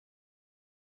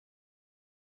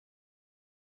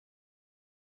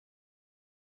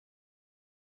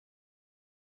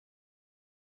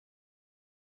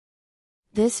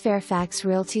This Fairfax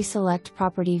Realty Select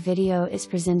property video is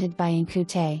presented by Enku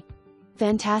Taye.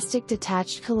 Fantastic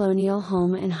detached colonial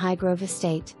home in HIGHGROVE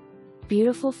Estate.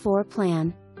 Beautiful floor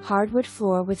plan, hardwood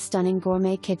floor with stunning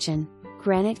gourmet kitchen,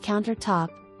 granite countertop,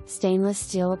 stainless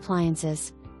steel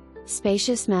appliances.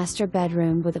 Spacious master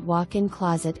bedroom with walk-in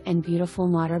closet and beautiful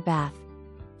modern bath.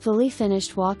 Fully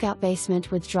finished walkout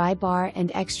basement with dry bar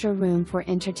and extra room for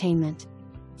entertainment.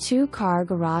 2-car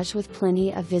garage with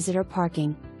plenty of visitor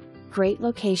parking. Great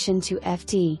location to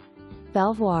FD.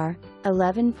 Belvoir,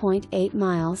 11.8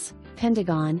 miles,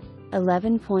 Pentagon,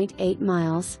 11.8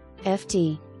 miles,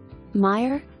 FD.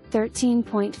 Myer,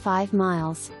 13.5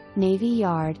 miles, Navy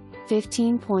Yard,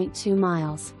 15.2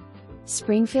 miles.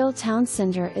 Springfield Town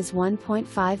Center is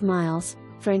 1.5 miles,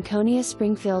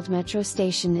 Franconia-Springfield Metro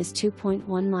Station is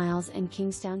 2.1 miles and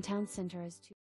Kingstown Town Center is 2